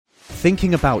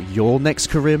thinking about your next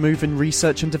career move in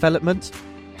research and development?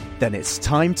 Then it's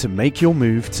time to make your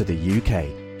move to the UK.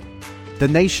 The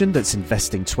nation that's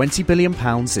investing £20 billion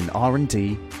in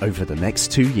R&D over the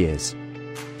next 2 years.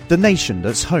 The nation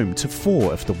that's home to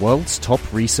 4 of the world's top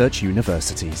research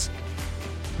universities.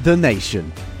 The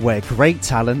nation where great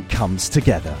talent comes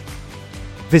together.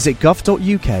 Visit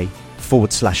gov.uk/great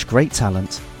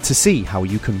talent to see how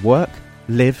you can work,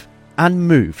 live and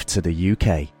move to the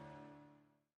UK.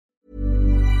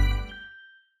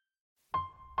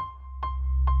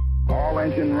 All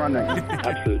engine running.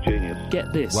 Absolute genius.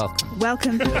 Get this.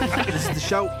 Welcome. This is the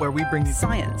show where we bring you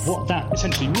Science. What that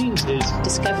essentially means is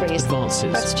Discoveries.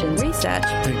 advances. Questions. Research.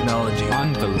 technology.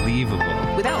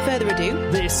 Unbelievable. Without further ado,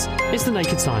 This is The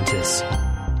Naked Scientists.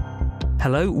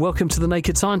 Hello, welcome to The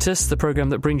Naked Scientists, the programme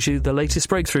that brings you the latest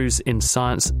breakthroughs in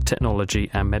science,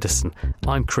 technology and medicine.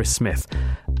 I'm Chris Smith.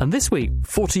 And this week,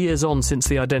 40 years on since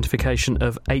the identification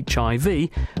of HIV,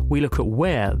 we look at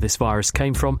where this virus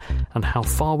came from and how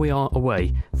far we are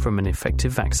away from an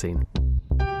effective vaccine.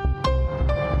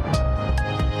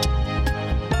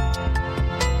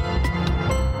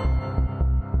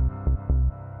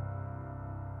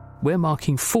 We're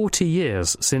marking 40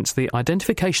 years since the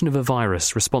identification of a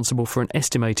virus responsible for an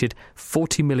estimated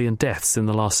 40 million deaths in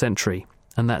the last century,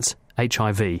 and that's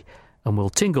HIV. And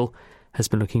Will Tingle has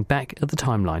been looking back at the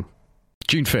timeline.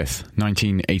 June 5th,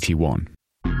 1981.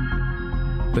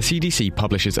 The CDC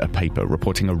publishes a paper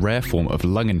reporting a rare form of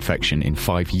lung infection in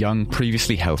 5 young,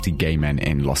 previously healthy gay men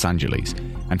in Los Angeles.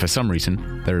 And for some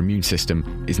reason, their immune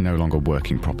system is no longer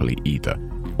working properly either.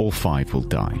 All 5 will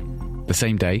die. The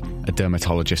same day, a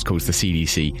dermatologist calls the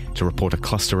CDC to report a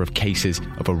cluster of cases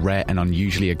of a rare and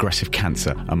unusually aggressive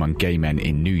cancer among gay men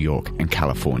in New York and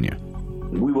California.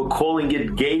 We were calling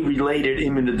it gay-related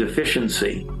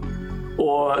immunodeficiency,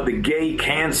 or the gay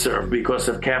cancer because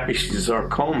of Kaposi's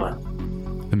sarcoma.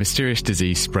 The mysterious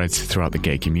disease spreads throughout the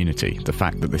gay community. The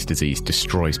fact that this disease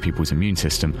destroys people's immune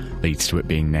system leads to it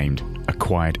being named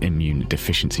Acquired Immune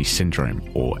Deficiency Syndrome,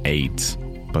 or AIDS.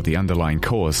 But the underlying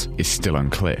cause is still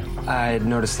unclear. I had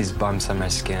noticed these bumps on my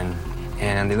skin,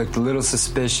 and they looked a little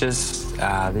suspicious.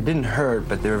 They didn't hurt,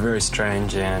 but they were very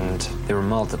strange, and they were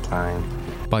multiplying.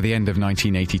 By the end of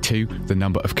 1982, the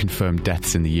number of confirmed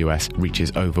deaths in the US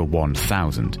reaches over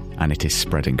 1,000, and it is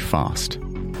spreading fast.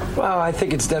 Well, I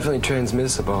think it's definitely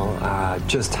transmissible.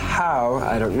 Just how,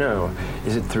 I don't know.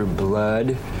 Is it through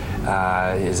blood?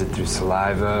 Is it through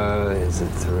saliva? Is it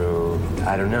through...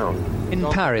 I don't know. In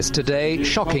Paris today,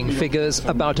 shocking figures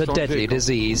about a deadly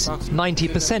disease.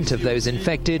 90% of those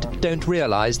infected don't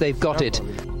realise they've got it.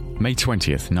 May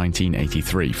 20th,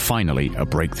 1983, finally a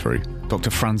breakthrough. Dr.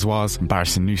 Françoise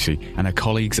Barré-Sinoussi and her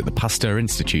colleagues at the Pasteur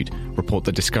Institute report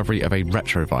the discovery of a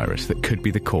retrovirus that could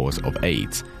be the cause of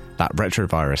AIDS. That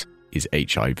retrovirus is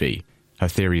HIV. Her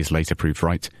theory is later proved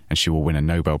right, and she will win a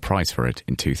Nobel Prize for it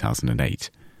in 2008.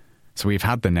 So we've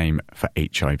had the name for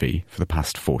HIV for the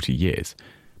past 40 years.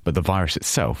 But the virus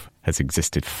itself has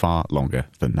existed far longer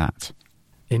than that.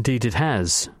 Indeed it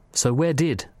has. So where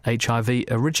did HIV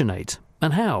originate?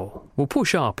 And how? Well, Paul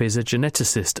Sharp is a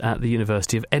geneticist at the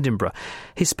University of Edinburgh.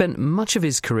 He spent much of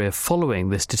his career following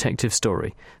this detective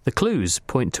story. The clues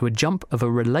point to a jump of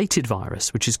a related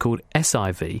virus, which is called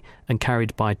SIV, and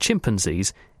carried by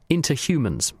chimpanzees into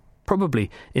humans,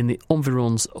 probably in the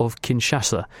environs of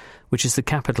Kinshasa, which is the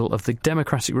capital of the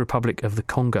Democratic Republic of the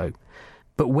Congo.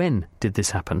 But when did this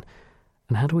happen,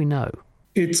 and how do we know?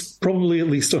 It's probably at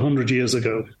least 100 years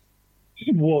ago.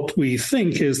 What we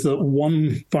think is that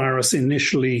one virus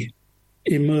initially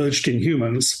emerged in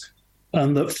humans,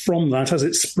 and that from that, as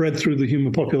it spread through the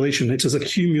human population, it has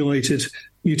accumulated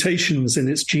mutations in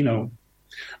its genome.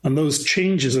 And those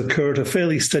changes occur at a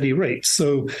fairly steady rate.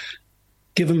 So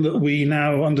given that we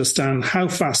now understand how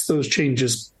fast those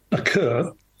changes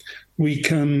occur, we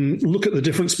can look at the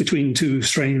difference between 2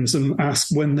 strains and ask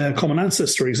when their common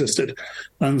ancestor existed.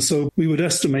 And so we would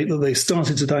estimate that they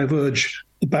started to diverge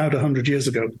about 100 years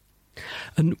ago.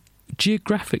 And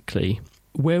geographically,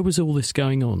 where was all this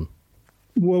going on?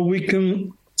 Well, we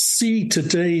can see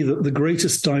today that the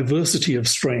greatest diversity of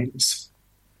strains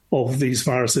of these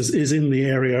viruses is in the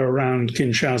area around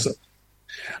Kinshasa.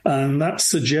 And that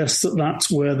suggests that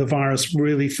that's where the virus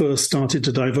really first started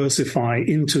to diversify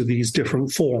into these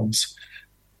different forms.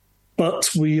 But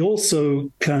we also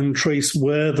can trace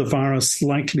where the virus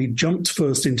likely jumped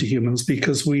first into humans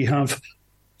because we have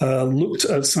looked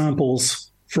at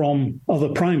samples from other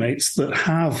primates that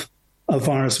have a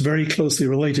virus very closely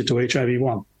related to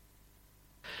HIV-1.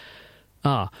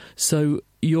 So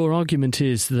your argument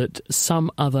is that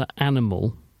some other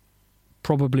animal,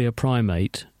 probably a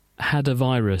primate, had a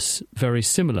virus very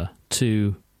similar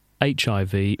to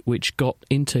HIV, which got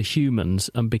into humans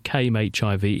and became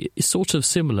HIV, is sort of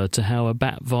similar to how a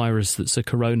bat virus that's a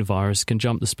coronavirus can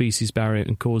jump the species barrier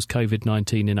and cause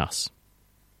COVID-19 in us.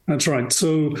 That's right.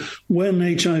 So when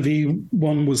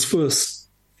HIV-1 was first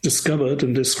discovered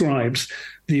and described,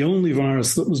 the only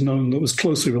virus that was known that was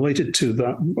closely related to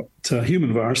that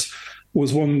human virus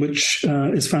was one which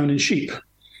is found in sheep.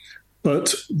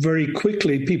 But very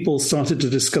quickly, people started to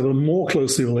discover more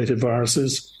closely related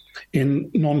viruses in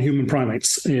non-human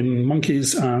primates, in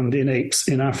monkeys and in apes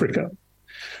in Africa.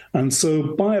 And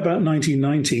so by about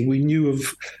 1990, we knew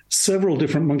of several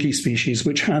different monkey species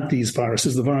which had these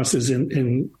viruses. The viruses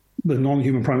in the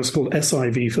non-human primates called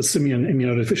SIV, for simian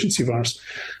immunodeficiency virus.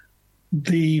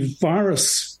 The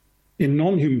virus in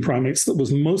non-human primates that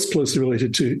was most closely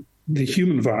related to the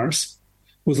human virus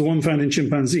was the one found in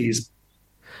chimpanzees.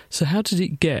 So how did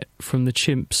it get from the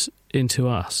chimps into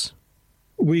us?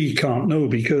 We can't know,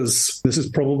 because this is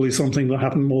probably something that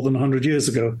happened more than 100 years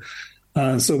ago.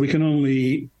 So we can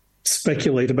only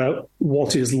speculate about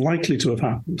what is likely to have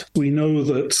happened. We know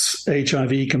that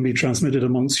HIV can be transmitted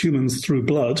amongst humans through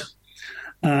blood.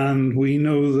 And we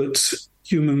know that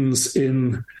humans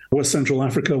in West Central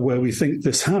Africa, where we think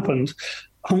this happened,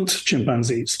 hunt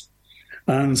chimpanzees.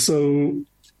 And so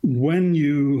when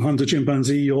you hunt a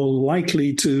chimpanzee, you're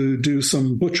likely to do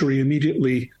some butchery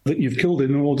immediately that you've killed it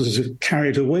in order to carry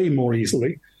it away more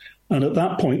easily. And at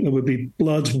that point, there would be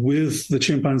blood with the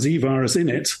chimpanzee virus in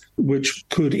it, which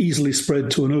could easily spread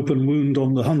to an open wound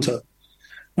on the hunter.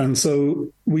 And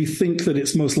so we think that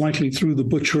it's most likely through the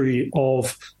butchery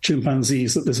of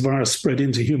chimpanzees that this virus spread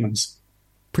into humans.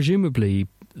 Presumably,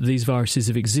 these viruses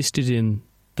have existed in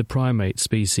the primate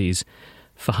species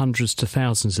for hundreds to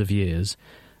thousands of years,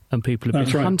 and people have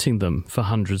been hunting them for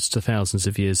hundreds to thousands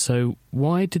of years. So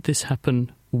why did this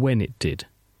happen when it did?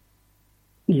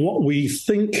 What we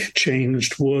think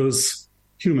changed was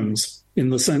humans, in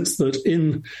the sense that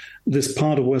in this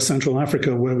part of West Central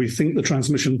Africa, where we think the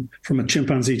transmission from a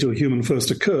chimpanzee to a human first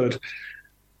occurred,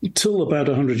 till about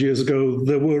 100 years ago,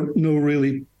 there were no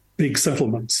really big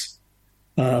settlements.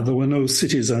 There were no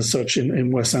cities as such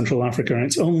in West Central Africa. And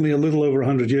it's only a little over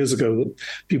 100 years ago that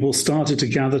people started to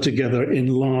gather together in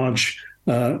large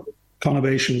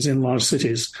conurbations, in large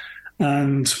cities.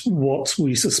 And what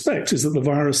we suspect is that the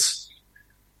virus,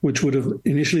 which would have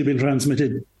initially been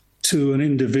transmitted to an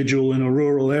individual in a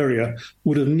rural area,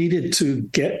 would have needed to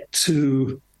get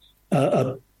to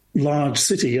a large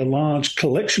city, a large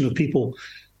collection of people,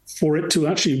 for it to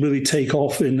actually really take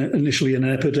off initially an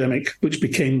epidemic, which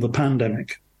became the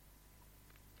pandemic.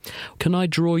 Can I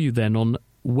draw you then on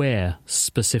where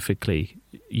specifically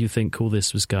you think all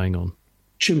this was going on?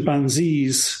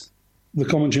 Chimpanzees, the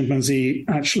common chimpanzee,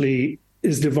 actually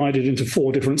is divided into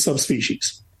 4 different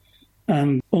subspecies.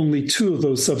 And only 2 of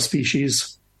those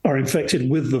subspecies are infected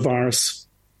with the virus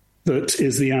that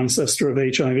is the ancestor of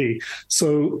HIV.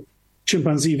 So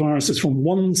chimpanzee virus is from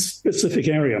one specific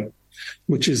area,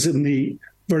 which is in the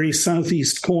very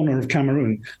southeast corner of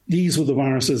Cameroon. These were the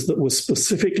viruses that were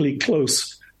specifically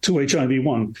close to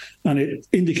HIV-1. And it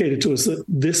indicated to us that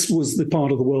this was the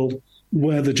part of the world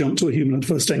where the jump to a human had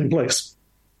first taken place.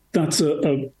 That's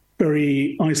a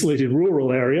very isolated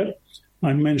rural area.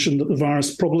 I mentioned that the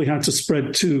virus probably had to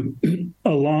spread to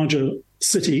a larger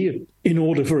city in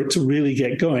order for it to really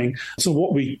get going. So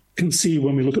what we can see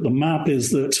when we look at the map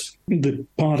is that the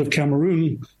part of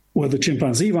Cameroon where the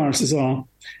chimpanzee viruses are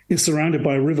is surrounded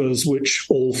by rivers which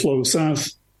all flow south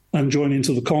and join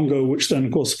into the Congo, which then,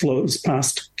 of course, flows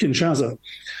past Kinshasa.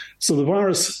 So the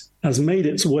virus has made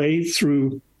its way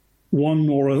through one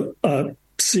or a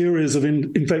series of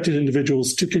infected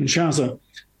individuals to Kinshasa.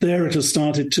 There it has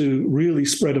started to really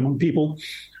spread among people,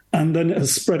 and then it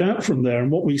has spread out from there.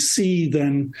 And what we see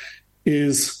then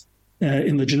is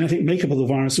in the genetic makeup of the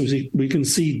virus, we can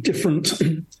see different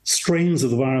strains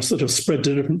of the virus that have spread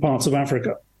to different parts of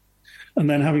Africa. And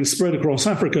then having spread across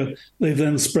Africa, they've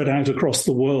then spread out across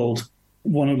the world.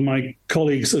 One of my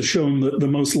colleagues has shown that the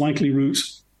most likely route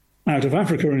out of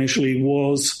Africa initially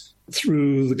was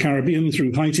through the Caribbean,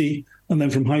 through Haiti, and then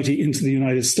from Haiti into the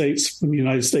United States, from the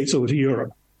United States over to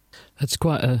Europe. That's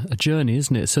quite a journey,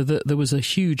 isn't it? So there was a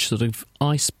huge sort of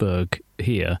iceberg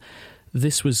here.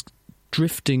 This was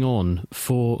drifting on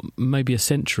for maybe a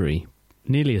century,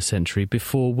 nearly a century,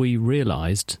 before we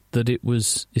realised that it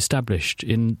was established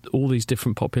in all these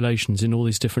different populations, in all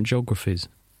these different geographies.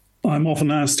 I'm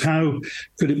often asked, how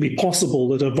could it be possible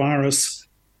that a virus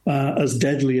as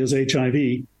deadly as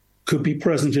HIV could be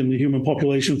present in the human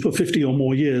population for 50 or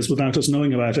more years without us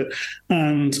knowing about it?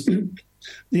 And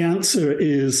the answer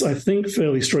is, I think,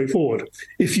 fairly straightforward.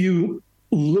 If you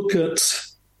look at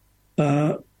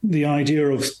the idea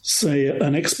of, say,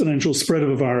 an exponential spread of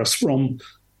a virus from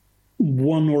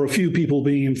one or a few people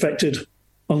being infected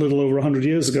a little over 100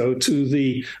 years ago to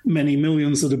the many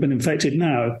millions that have been infected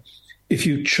now, if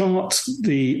you chart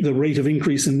the rate of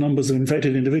increase in numbers of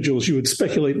infected individuals, you would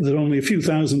speculate that only a few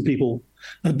thousand people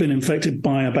had been infected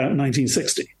by about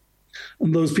 1960.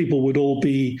 And those people would all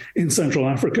be in Central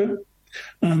Africa,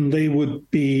 and they would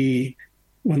be,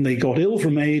 when they got ill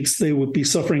from AIDS, they would be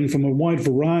suffering from a wide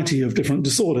variety of different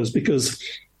disorders, because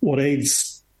what the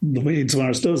AIDS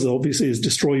virus does, obviously, is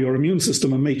destroy your immune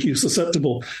system and make you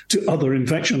susceptible to other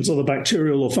infections, other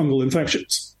bacterial or fungal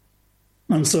infections.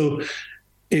 And so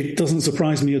it doesn't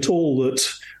surprise me at all that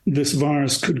this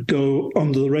virus could go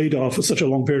under the radar for such a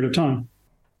long period of time.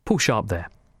 Paul Sharp there.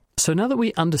 So now that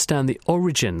we understand the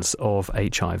origins of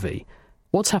HIV,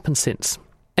 what's happened since?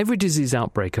 Every disease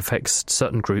outbreak affects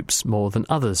certain groups more than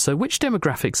others, so which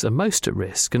demographics are most at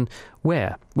risk and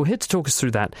where? Well, here to talk us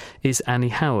through that is Annie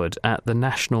Howard at the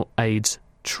National AIDS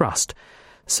Trust.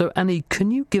 So, Annie,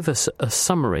 can you give us a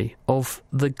summary of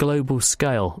the global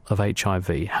scale of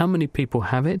HIV? How many people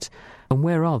have it and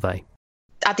where are they?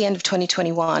 At the end of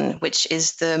 2021, which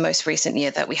is the most recent year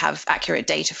that we have accurate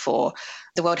data for,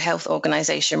 the World Health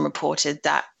Organization reported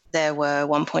that there were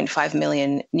 1.5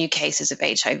 million new cases of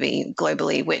HIV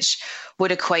globally, which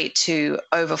would equate to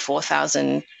over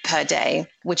 4,000 per day,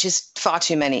 which is far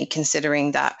too many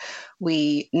considering that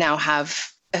we now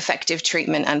have effective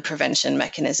treatment and prevention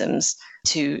mechanisms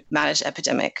to manage the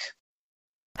epidemic.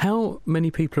 How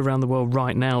many people around the world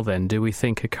right now, then, do we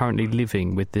think are currently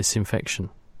living with this infection?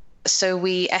 So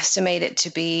we estimate it to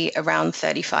be around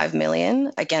 35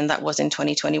 million. Again, that was in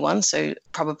 2021, so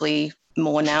probably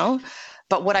more now.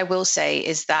 But what I will say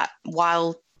is that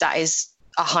while that is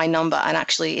a high number and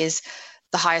actually is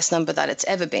the highest number that it's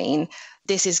ever been,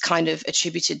 this is kind of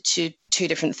attributed to two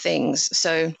different things.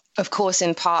 So, of course,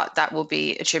 in part, that will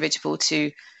be attributable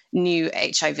to new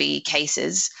HIV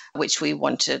cases, which we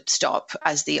want to stop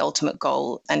as the ultimate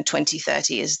goal. And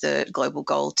 2030 is the global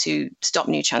goal to stop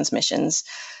new transmissions.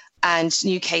 And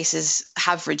new cases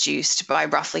have reduced by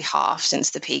roughly half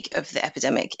since the peak of the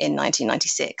epidemic in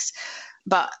 1996.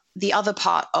 But the other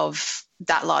part of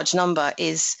that large number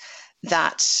is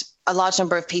that a large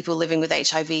number of people living with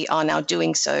HIV are now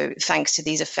doing so thanks to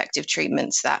these effective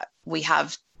treatments that we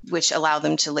have, which allow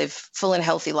them to live full and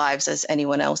healthy lives as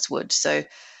anyone else would. So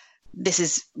this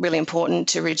is really important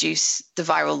to reduce the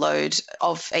viral load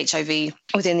of HIV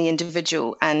within the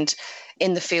individual. And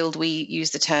in the field, we use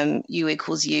the term U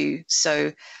equals U.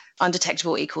 So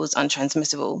undetectable equals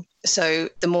untransmissible. So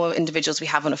the more individuals we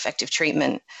have on effective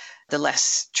treatment, the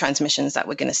less transmissions that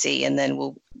we're going to see, and then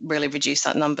we'll really reduce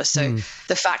that number. So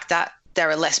the fact that there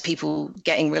are less people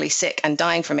getting really sick and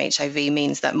dying from HIV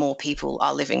means that more people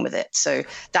are living with it. So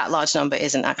that large number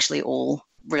isn't actually all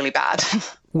really bad.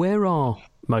 Where are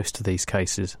most of these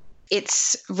cases?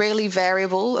 It's really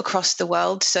variable across the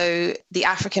world. So the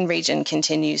African region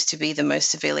continues to be the most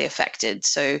severely affected.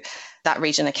 So that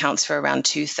region accounts for around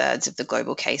 2/3 of the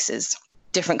global cases.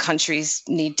 Different countries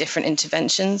need different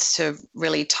interventions to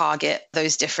really target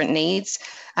those different needs.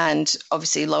 And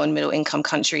obviously low and middle income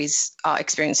countries are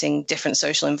experiencing different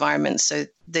social environments. So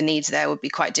the needs there would be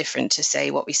quite different to,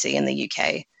 say, what we see in the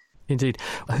UK. Indeed.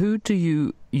 Who do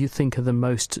you think are the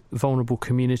most vulnerable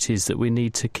communities that we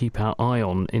need to keep our eye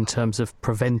on in terms of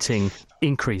preventing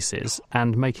increases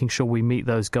and making sure we meet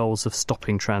those goals of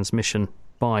stopping transmission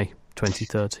by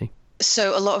 2030?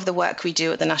 So a lot of the work we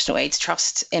do at the National AIDS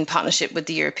Trust in partnership with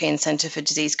the European Centre for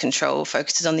Disease Control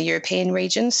focuses on the European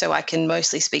region. So I can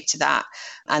mostly speak to that.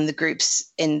 And the groups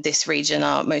in this region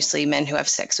are mostly men who have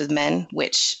sex with men,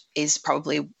 which is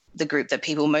probably the group that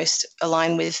people most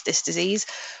align with this disease,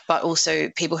 but also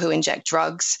people who inject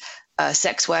drugs,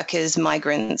 sex workers,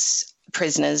 migrants,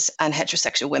 prisoners, and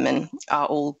heterosexual women are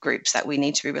all groups that we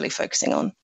need to be really focusing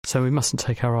on. So we mustn't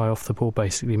take our eye off the ball,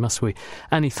 basically, must we?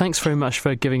 Annie, thanks very much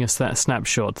for giving us that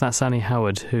snapshot. That's Annie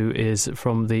Howard, who is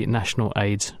from the National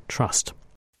AIDS Trust.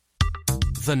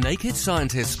 The Naked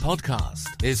Scientists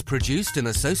podcast is produced in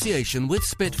association with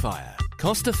Spitfire,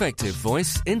 cost-effective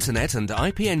voice, internet and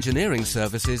IP engineering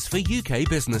services for UK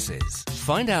businesses.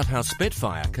 Find out how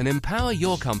Spitfire can empower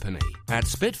your company at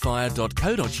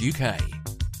spitfire.co.uk.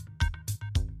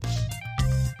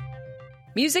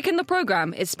 Music in the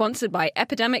programme is sponsored by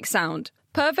Epidemic Sound,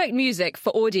 perfect music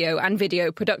for audio and video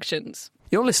productions.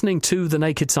 You're listening to The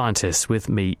Naked Scientists with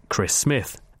me, Chris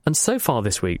Smith. And so far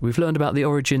this week, we've learned about the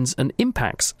origins and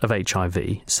impacts of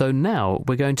HIV. So now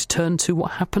we're going to turn to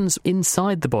what happens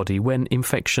inside the body when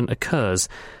infection occurs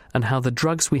and how the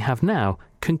drugs we have now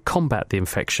can combat the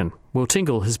infection. Will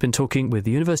Tingle has been talking with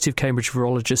the University of Cambridge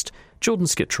virologist Jordan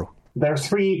Skittrell. There are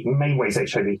three main ways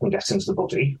HIV can get into the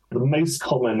body. The most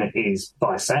common is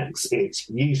by sex. It's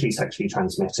usually sexually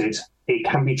transmitted. It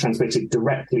can be transmitted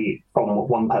directly from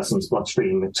one person's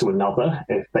bloodstream to another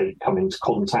if they come into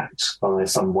contact by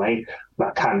some way.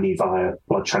 That can be via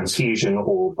blood transfusion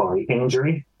or by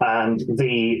injury. And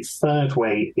the third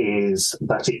way is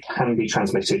that it can be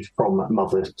transmitted from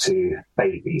mother to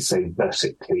baby, so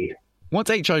vertically. Once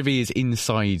HIV is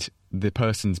inside the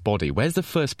person's body, where's the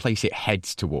first place it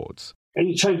heads towards?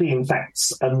 HIV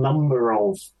infects a number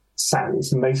of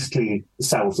cells, mostly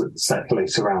cells that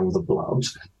circulate around the blood.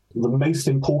 The most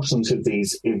important of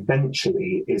these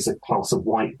eventually is a class of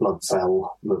white blood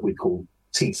cell that we call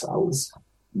T cells.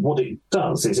 What it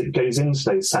does is it goes into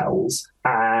those cells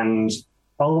and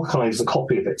archives a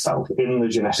copy of itself in the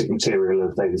genetic material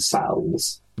of those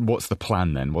cells. What's the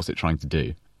plan then? What's it trying to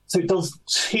do? So it does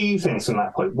two things from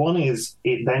that point. One is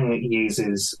it then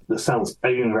uses the cell's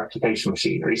own replication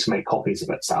machinery to make copies of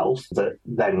itself that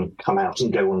then come out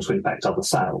and go on to infect other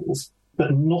cells.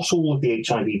 But not all of the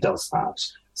HIV does that.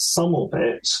 Some of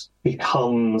it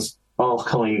becomes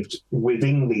archived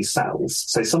within these cells.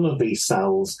 So some of these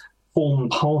cells form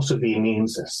part of the immune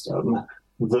system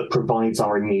that provides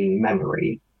our immune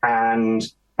memory. And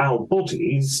our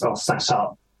bodies are set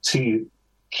up to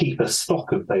keep a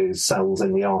stock of those cells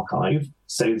in the archive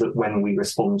so that when we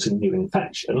respond to new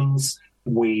infections,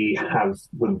 we have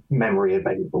the memory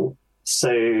available.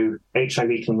 So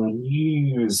HIV can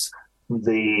use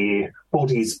the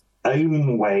body's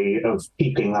own way of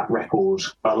keeping that record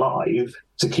alive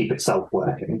to keep itself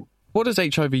working. What does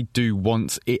HIV do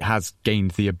once it has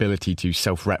gained the ability to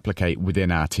self-replicate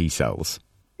within our T cells?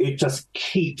 It just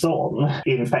keeps on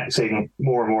infecting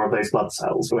more and more of those blood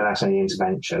cells without any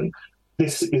intervention.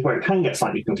 This is where it can get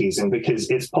slightly confusing because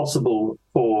it's possible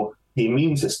for the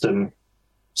immune system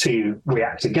to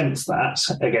react against that,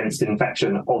 against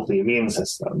infection of the immune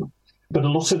system. But a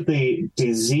lot of the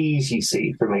disease you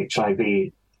see from HIV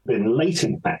in late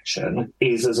infection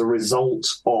is as a result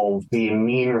of the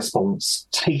immune response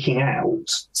taking out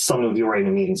some of your own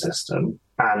immune system.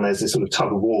 And there's this sort of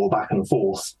tug of war back and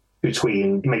forth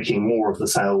between making more of the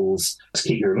cells to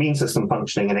keep your immune system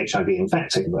functioning and HIV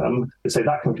infecting them. So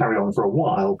that can carry on for a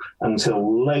while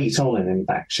until late on in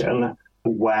infection,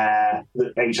 where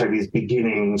the HIV is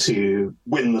beginning to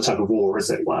win the tug of war,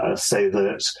 as it were, so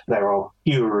that there are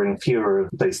fewer and fewer of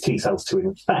those T cells to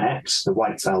infect, the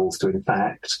white cells to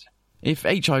infect. If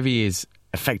HIV is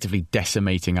effectively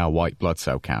decimating our white blood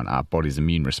cell count, our body's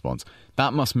immune response,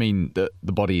 that must mean that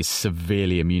the body is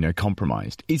severely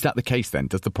immunocompromised. Is that the case then?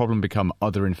 Does the problem become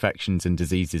other infections and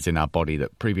diseases in our body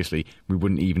that previously we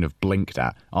wouldn't even have blinked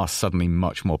at are suddenly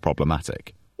much more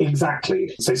problematic?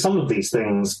 Exactly. So some of these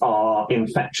things are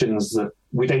infections that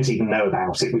we don't even know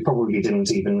about it. We probably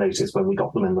didn't even notice when we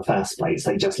got them in the first place.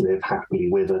 They just live happily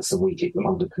with us and we keep them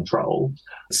under control.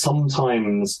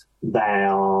 Sometimes they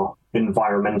are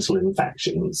environmental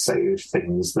infections, so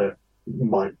things that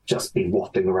might just be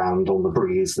wafting around on the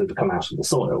breeze that have come out of the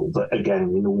soil that,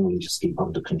 again, we normally just keep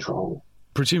under control.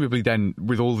 Presumably then,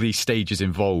 with all these stages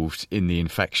involved in the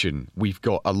infection, we've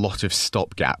got a lot of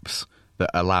stopgaps that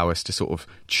allow us to sort of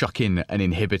chuck in an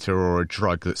inhibitor or a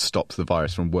drug that stops the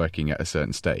virus from working at a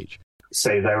certain stage. So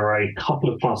there are a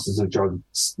couple of classes of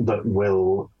drugs that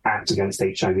will act against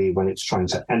HIV when it's trying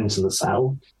to enter the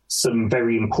cell. Some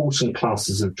very important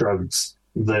classes of drugs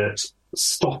that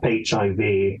stop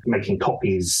HIV making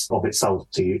copies of itself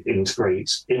to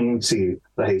integrate into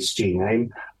the host genome.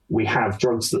 We have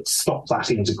drugs that stop that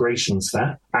integration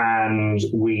step, and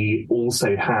we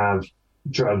also have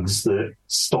drugs that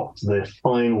stop the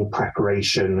final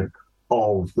preparation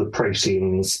of the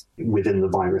proteins within the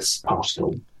virus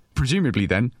particle. Presumably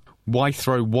then, why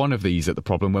throw one of these at the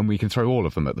problem when we can throw all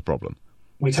of them at the problem?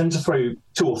 We tend to throw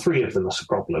two or three of them at a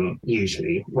problem,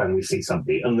 usually, when we see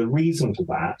somebody. And the reason for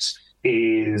that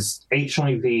is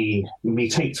HIV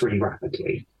mutates really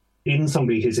rapidly. In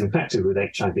somebody who's infected with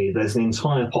HIV, there's an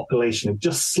entire population of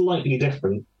just slightly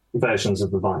different versions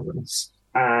of the virus.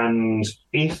 And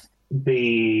if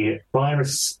the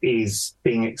virus is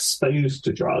being exposed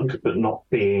to drug but not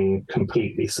being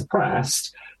completely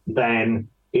suppressed, then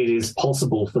it is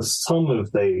possible for some of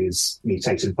those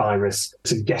mutated virus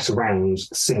to get around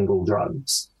single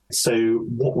drugs. So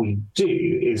what we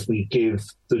do is we give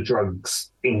the drugs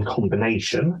in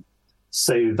combination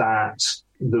so that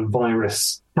the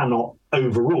virus cannot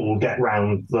overall get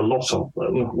round the lot of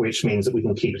them, which means that we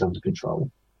can keep it under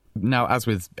control. Now, as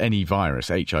with any virus,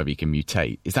 HIV can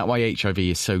mutate. Is that why HIV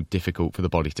is so difficult for the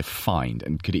body to find?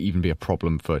 And could it even be a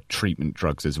problem for treatment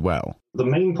drugs as well? The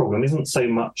main problem isn't so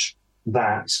much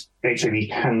that HIV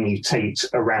can mutate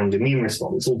around immune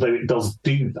response, although it does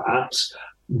do that,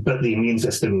 but the immune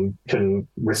system can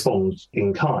respond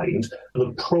in kind.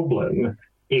 The problem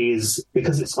is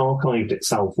because it's archived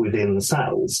itself within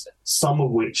cells, some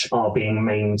of which are being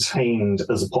maintained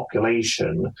as a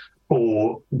population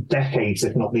for decades,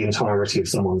 if not the entirety of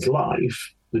someone's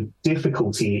life. The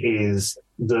difficulty is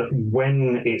that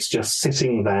when it's just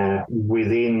sitting there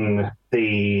within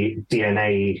the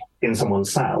DNA in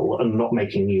someone's cell and not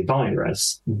making new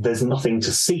virus, there's nothing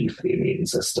to see for the immune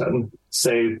system.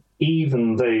 So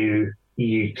even though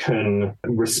you can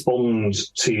respond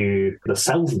to the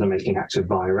cells that are making active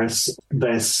virus,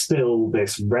 there's still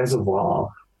this reservoir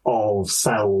of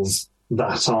cells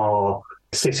that are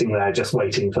sitting there just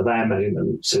waiting for their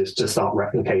moment to start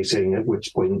replicating, at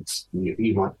which point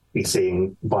you might be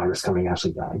seeing virus coming out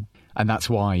again. And that's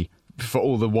why, for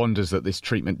all the wonders that this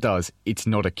treatment does, it's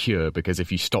not a cure, because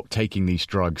if you stop taking these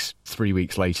drugs 3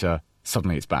 weeks later,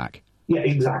 suddenly it's back. Yeah,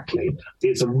 exactly.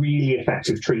 It's a really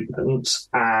effective treatment,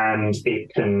 and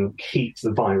it can keep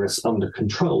the virus under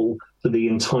control for the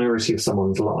entirety of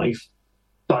someone's life,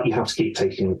 but you have to keep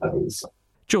taking the pills.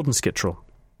 Jordan Skittrell.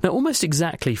 Now, almost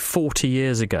exactly 40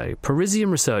 years ago,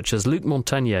 Parisian researchers Luc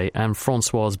Montagnier and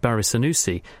Françoise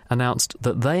Barré-Senoussi announced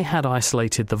that they had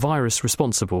isolated the virus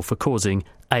responsible for causing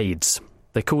AIDS.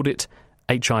 They called it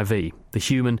HIV, the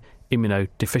human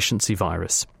immunodeficiency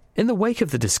virus. In the wake of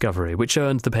the discovery, which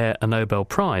earned the pair a Nobel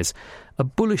Prize, a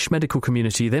bullish medical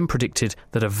community then predicted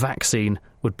that a vaccine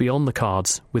would be on the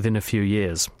cards within a few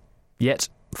years. Yet,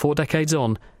 4 decades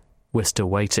on, we're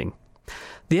still waiting.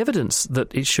 The evidence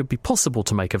that it should be possible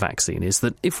to make a vaccine is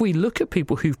that if we look at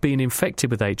people who've been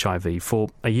infected with HIV for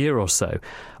a year or so,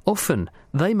 often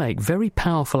they make very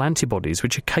powerful antibodies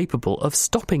which are capable of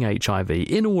stopping HIV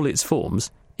in all its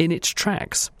forms in its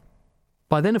tracks.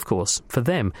 By then, of course, for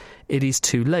them, it is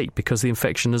too late because the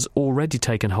infection has already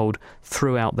taken hold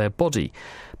throughout their body.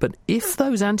 But if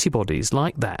those antibodies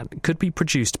like that could be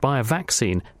produced by a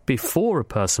vaccine before a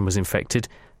person was infected,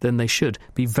 then they should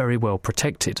be very well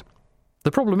protected.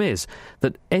 The problem is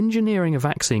that engineering a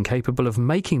vaccine capable of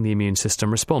making the immune system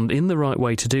respond in the right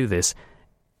way to do this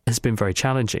has been very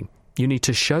challenging. You need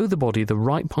to show the body the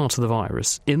right part of the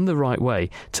virus in the right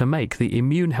way to make the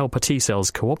immune helper T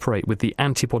cells cooperate with the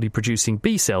antibody-producing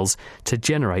B cells to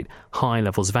generate high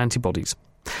levels of antibodies.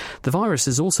 The virus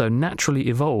is also naturally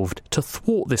evolved to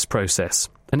thwart this process,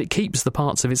 and it keeps the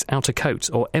parts of its outer coat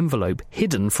or envelope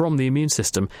hidden from the immune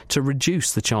system to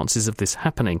reduce the chances of this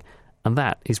happening. And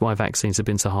that is why vaccines have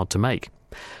been so hard to make.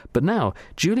 But now,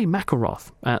 Julie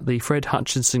McElrath at the Fred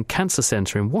Hutchinson Cancer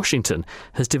Center in Washington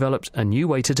has developed a new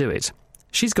way to do it.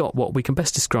 She's got what we can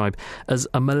best describe as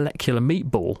a molecular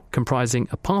meatball comprising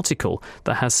a particle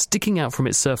that has sticking out from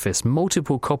its surface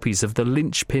multiple copies of the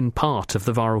linchpin part of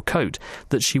the viral coat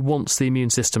that she wants the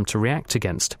immune system to react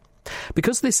against.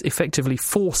 Because this effectively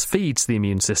force-feeds the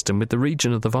immune system with the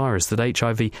region of the virus that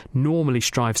HIV normally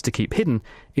strives to keep hidden,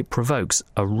 it provokes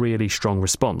a really strong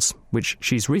response, which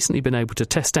she's recently been able to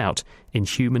test out in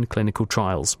human clinical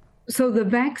trials. So the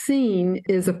vaccine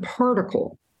is a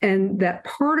particle, and that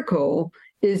particle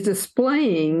is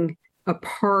displaying a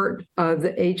part of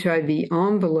the HIV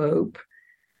envelope,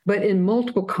 but in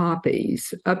multiple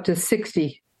copies, up to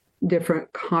 60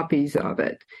 different copies of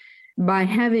it. By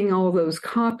having all those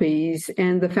copies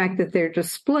and the fact that they're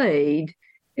displayed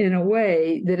in a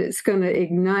way that it's going to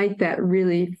ignite that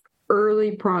really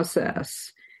early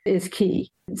process is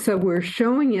key. So we're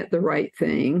showing it the right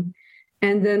thing.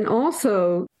 And then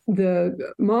also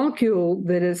the molecule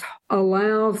that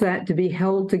allows that to be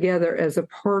held together as a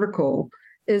particle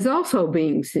is also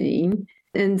being seen.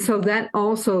 And so that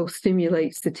also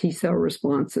stimulates the T cell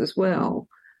response as well.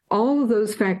 All of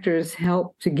those factors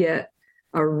help to get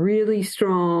a really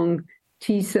strong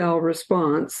T cell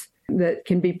response that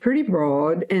can be pretty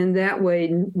broad, and that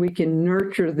way we can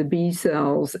nurture the B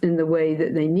cells in the way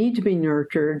that they need to be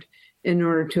nurtured in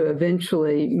order to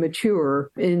eventually mature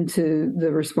into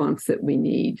the response that we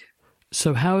need.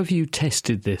 So how have you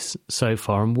tested this so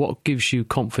far, and what gives you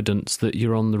confidence that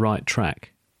you're on the right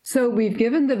track? So we've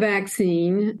given the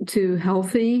vaccine to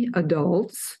healthy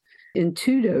adults in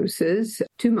 2 doses,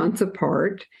 2 months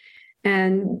apart.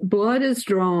 And blood is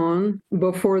drawn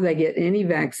before they get any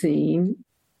vaccine,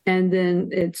 and then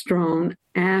it's drawn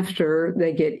after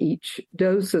they get each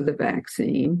dose of the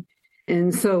vaccine.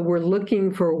 And so we're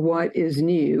looking for what is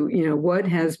new, what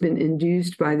has been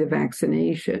induced by the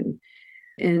vaccination.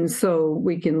 And so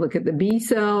we can look at the B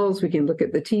cells, we can look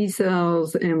at the T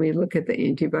cells, and we look at the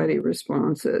antibody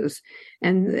responses.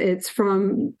 And it's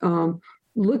from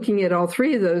looking at all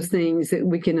 3 of those things that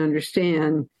we can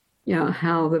understand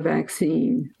how the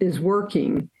vaccine is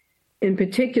working. In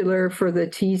particular, for the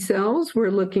T cells,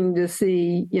 we're looking to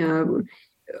see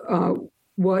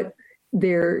what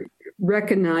they're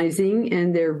recognizing,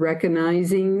 and they're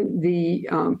recognizing the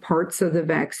parts of the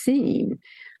vaccine.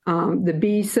 The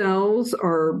B cells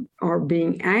are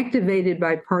being activated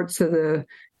by parts of the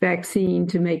vaccine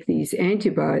to make these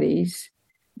antibodies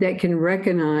that can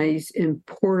recognize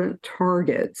important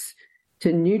targets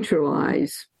to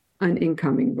neutralize an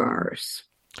incoming virus.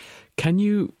 Can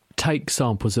you take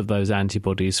samples of those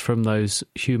antibodies from those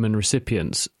human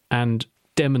recipients and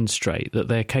demonstrate that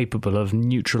they're capable of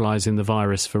neutralizing the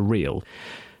virus for real?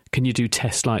 Can you do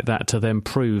tests like that to then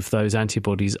prove those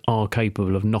antibodies are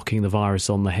capable of knocking the virus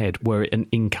on the head were it an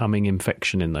incoming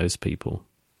infection in those people?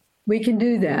 We can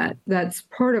do that. That's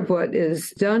part of what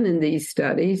is done in these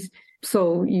studies.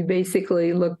 So you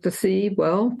basically look to see,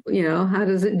 well, how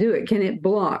does it do it? Can it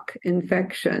block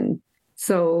infection?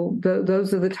 So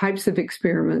those are the types of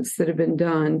experiments that have been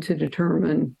done to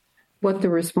determine what the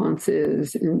response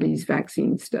is in these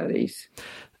vaccine studies.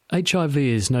 HIV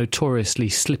is notoriously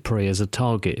slippery as a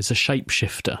target. It's a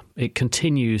shapeshifter. It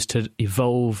continues to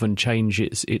evolve and change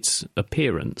its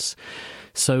appearance.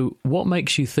 So what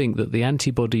makes you think that the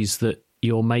antibodies that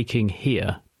you're making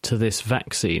here to this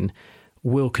vaccine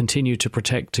will continue to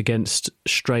protect against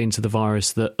strains of the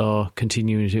virus that are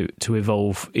continuing to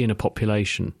evolve in a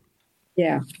population?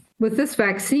 Yeah. With this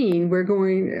vaccine, we're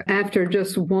going after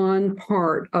just one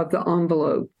part of the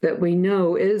envelope that we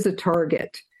know is a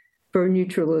target for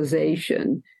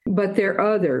neutralization, but there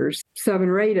are others, 7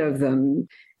 or 8 of them.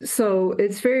 So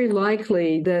it's very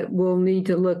likely that we'll need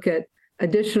to look at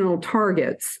additional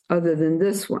targets other than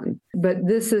this one. But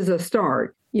this is a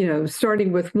start,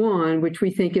 starting with one, which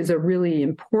we think is a really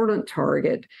important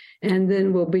target. And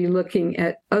then we'll be looking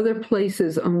at other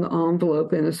places on the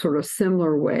envelope in a sort of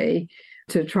similar way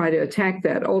to try to attack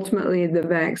that. Ultimately, the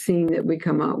vaccine that we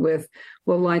come out with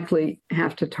will likely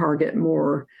have to target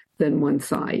more than one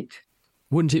site.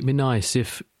 Wouldn't it be nice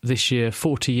if this year,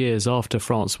 40 years after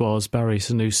Françoise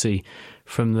Barré-Sinoussi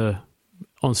from the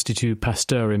Institut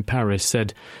Pasteur in Paris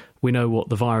said, we know what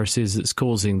the virus is that's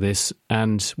causing this,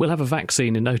 and we'll have a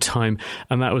vaccine in no time,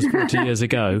 and that was 40 years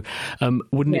ago.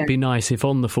 Wouldn't it be nice if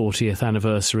on the 40th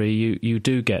anniversary you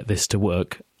do get this to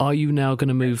work? Are you now going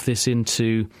to move this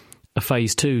into a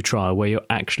phase 2 trial where you're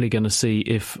actually going to see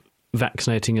if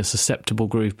vaccinating a susceptible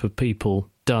group of people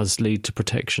does lead to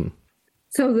protection?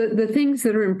 So the things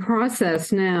that are in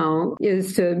process now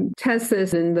is to test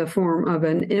this in the form of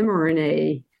an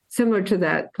mRNA, similar to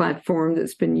that platform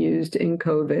that's been used in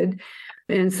COVID.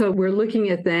 And so we're looking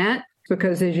at that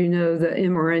because, as you know, the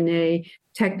mRNA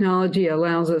technology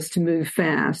allows us to move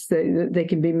fast. They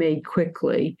can be made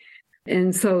quickly.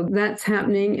 And so that's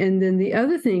happening. And then the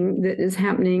other thing that is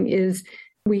happening is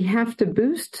we have to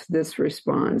boost this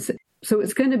response. So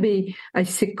it's going to be a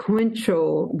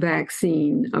sequential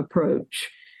vaccine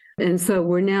approach. And so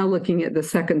we're now looking at the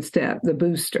second step, the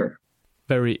booster.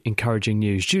 Very encouraging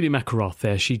news. Julie McElrath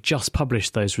there. She just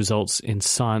published those results in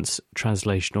Science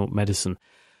Translational Medicine.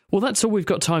 Well, that's all we've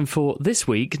got time for this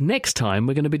week. Next time,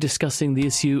 we're going to be discussing the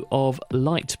issue of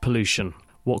light pollution.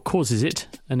 What causes it,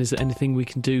 and is there anything we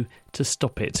can do to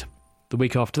stop it? The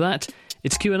week after that,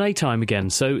 it's Q&A time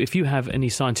again, so if you have any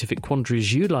scientific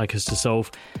quandaries you'd like us to solve,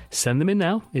 send them in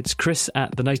now. It's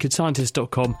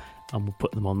chris@thenakedscientist.com, and we'll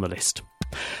put them on the list.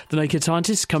 The Naked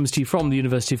Scientist comes to you from the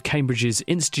University of Cambridge's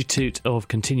Institute of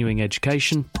Continuing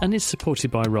Education and is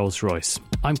supported by Rolls-Royce.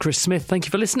 I'm Chris Smith, thank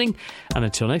you for listening, and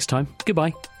until next time,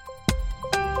 goodbye.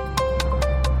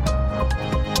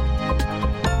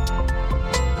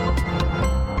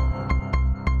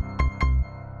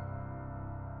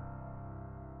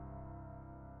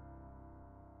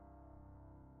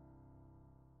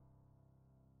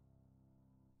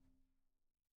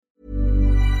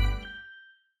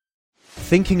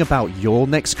 Thinking about your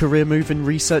next career move in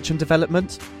research and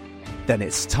development? Then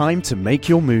it's time to make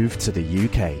your move to the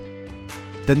UK.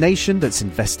 The nation that's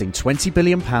investing £20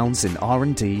 billion in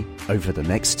R&D over the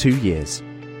next 2 years.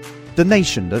 The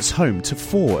nation that's home to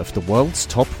 4 of the world's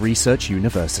top research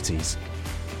universities.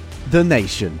 The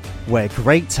nation where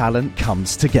great talent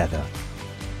comes together.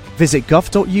 Visit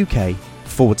gov.uk/great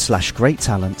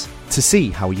talent to see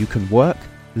how you can work,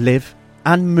 live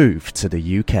and move to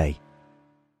the UK.